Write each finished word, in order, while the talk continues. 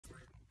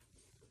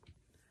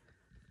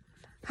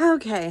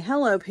Okay,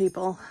 hello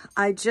people.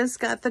 I just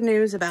got the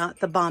news about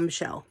the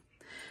bombshell.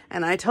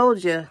 And I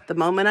told you, the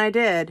moment I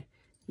did,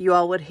 you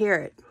all would hear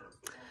it.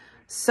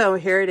 So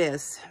here it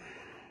is.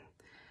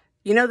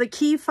 You know the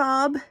key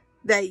fob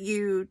that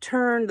you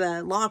turn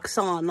the locks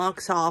on,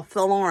 locks off, the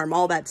alarm,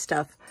 all that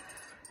stuff?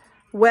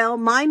 Well,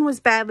 mine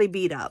was badly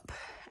beat up.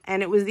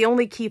 And it was the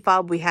only key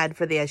fob we had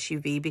for the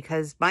SUV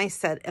because my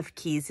set of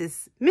keys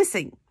is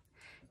missing.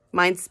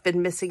 Mine's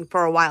been missing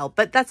for a while,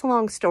 but that's a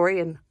long story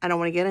and I don't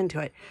want to get into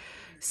it.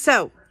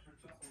 So,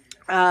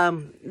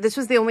 this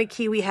was the only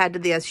key we had to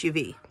the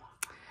SUV.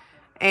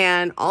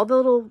 And all the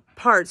little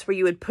parts where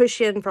you would push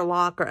in for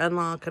lock or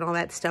unlock and all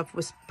that stuff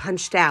was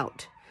punched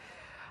out.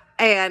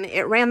 And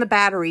it ran the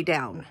battery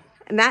down.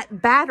 And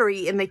that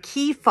battery in the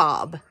key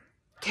fob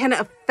can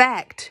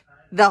affect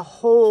the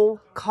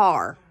whole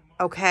car,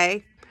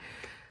 okay?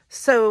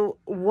 So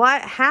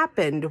what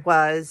happened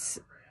was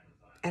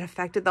it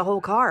affected the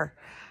whole car.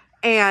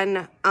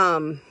 And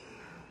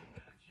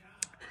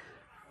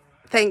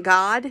thank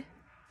God,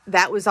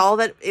 that was all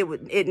that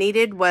it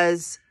needed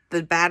was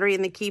the battery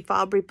and the key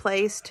fob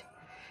replaced.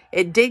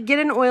 It did get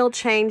an oil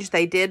change.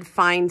 They did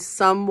find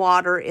some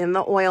water in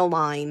the oil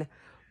line,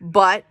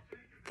 but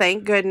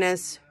thank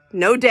goodness,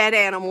 no dead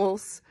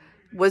animals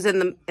was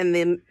in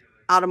the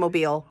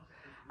automobile.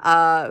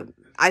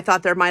 I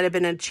thought there might have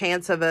been a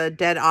chance of a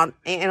dead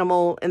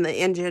animal in the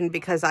engine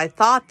because I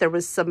thought there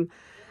was some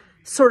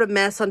sort of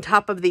mess on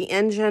top of the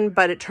engine,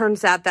 but it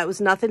turns out that was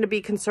nothing to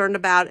be concerned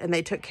about, and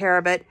they took care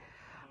of it.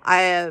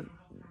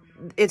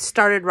 It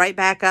started right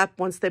back up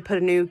once they put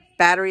a new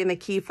battery in the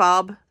key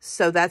fob,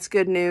 so that's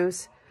good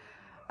news.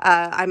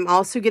 I'm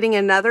also getting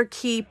another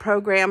key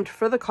programmed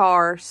for the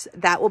car.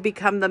 That will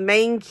become the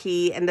main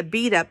key, and the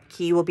beat-up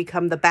key will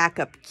become the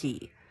backup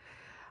key.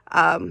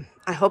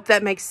 I hope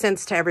that makes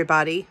sense to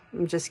everybody.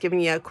 I'm just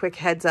giving you a quick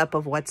heads up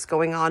of what's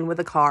going on with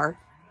the car.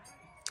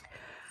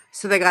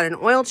 So they got an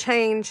oil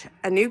change,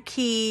 a new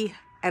key,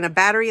 and a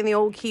battery in the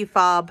old key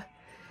fob.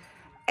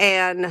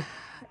 And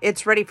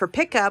it's ready for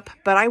pickup,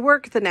 but I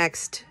work the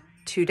next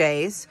 2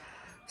 days.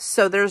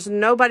 So there's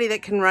nobody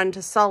that can run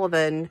to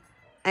Sullivan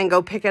and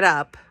go pick it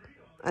up,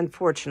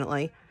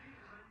 unfortunately,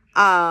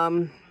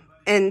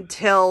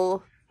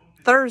 until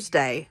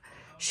Thursday.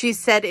 She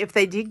said if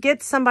they did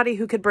get somebody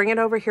who could bring it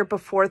over here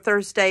before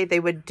Thursday, they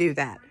would do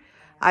that.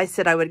 I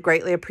said I would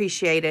greatly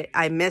appreciate it.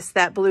 I miss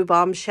that blue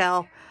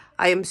bombshell.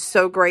 I am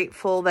so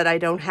grateful that I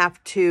don't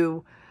have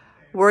to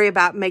worry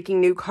about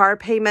making new car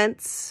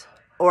payments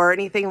or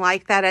anything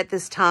like that at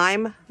this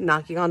time,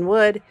 knocking on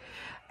wood.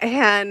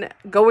 And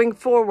going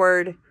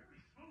forward,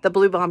 the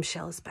blue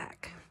bombshell is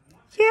back.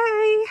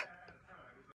 Yay!